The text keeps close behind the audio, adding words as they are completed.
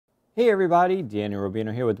Hey everybody, Daniel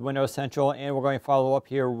Rubino here with Windows Central, and we're going to follow up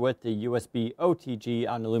here with the USB OTG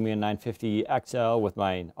on the Lumia 950 XL with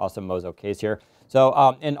my awesome Mozo case here. So,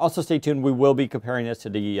 and also stay tuned, we will be comparing this to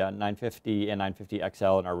the 950 and 950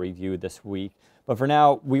 XL in our review this week. But for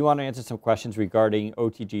now, we want to answer some questions regarding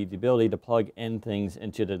OTG, the ability to plug in things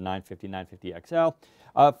into the 950, 950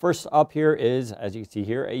 XL. First up here is, as you can see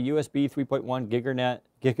here, a USB 3.1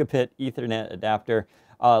 gigabit Ethernet adapter.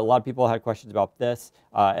 A lot of people had questions about this,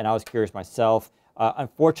 and I was curious myself.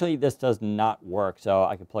 Unfortunately, this does not work, so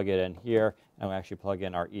I can plug it in here, and we'll actually plug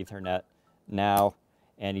in our Ethernet now.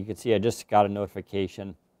 And you can see I just got a notification.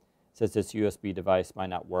 It says this USB device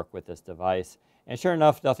might not work with this device. And sure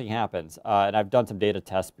enough, nothing happens. And I've done some data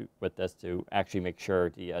tests with this to actually make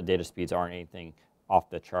sure the data speeds aren't anything off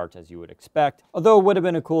the charts as you would expect. Although it would have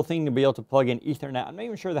been a cool thing to be able to plug in Ethernet. I'm not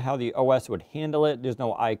even sure how the OS would handle it. There's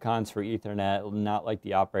no icons for Ethernet, not like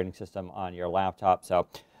the operating system on your laptop. So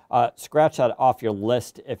scratch that off your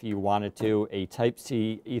list if you wanted to. A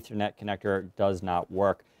Type-C Ethernet connector does not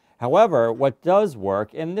work. However, what does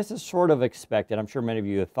work, and this is sort of expected, I'm sure many of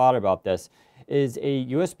you have thought about this, is a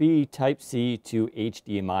USB Type-C to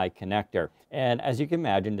HDMI connector. And as you can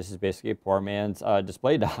imagine, this is basically a poor man's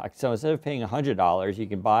display dock. So instead of paying $100, you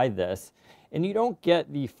can buy this, and you don't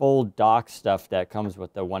get the full dock stuff that comes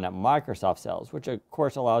with the one that Microsoft sells, which of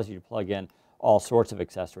course allows you to plug in all sorts of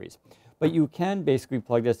accessories. But you can basically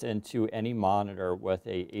plug this into any monitor with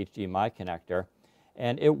a HDMI connector,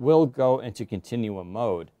 and it will go into continuum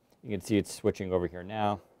mode. You can see it's switching over here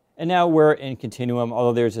now. And now we're in continuum,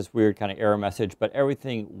 although there's this weird kind of error message, but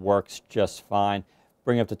everything works just fine.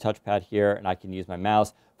 Bring up the touchpad here, and I can use my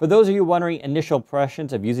mouse. For those of you wondering initial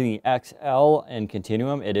impressions of using the XL in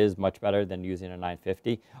continuum, it is much better than using a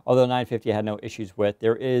 950. Although 950 I had no issues with,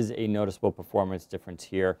 there is a noticeable performance difference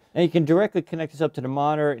here. And you can directly connect this up to the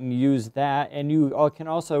monitor and use that. And you can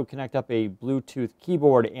also connect up a Bluetooth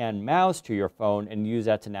keyboard and mouse to your phone and use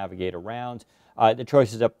that to navigate around. The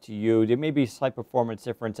choice is up to you. There may be a slight performance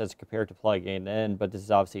difference as compared to plugging it in, but this is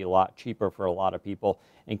obviously a lot cheaper for a lot of people.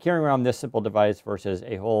 And carrying around this simple device versus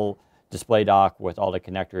a whole display dock with all the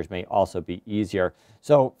connectors may also be easier.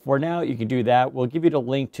 So for now, you can do that. We'll give you the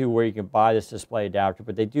link to where you can buy this display adapter,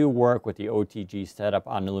 but they do work with the OTG setup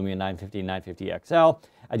on the Lumia 950 and 950 XL.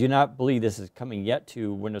 I do not believe this is coming yet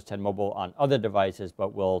to Windows 10 Mobile on other devices,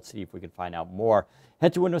 but we'll see if we can find out more.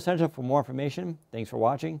 Head to Windows Central for more information. Thanks for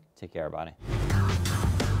watching. Take care, everybody.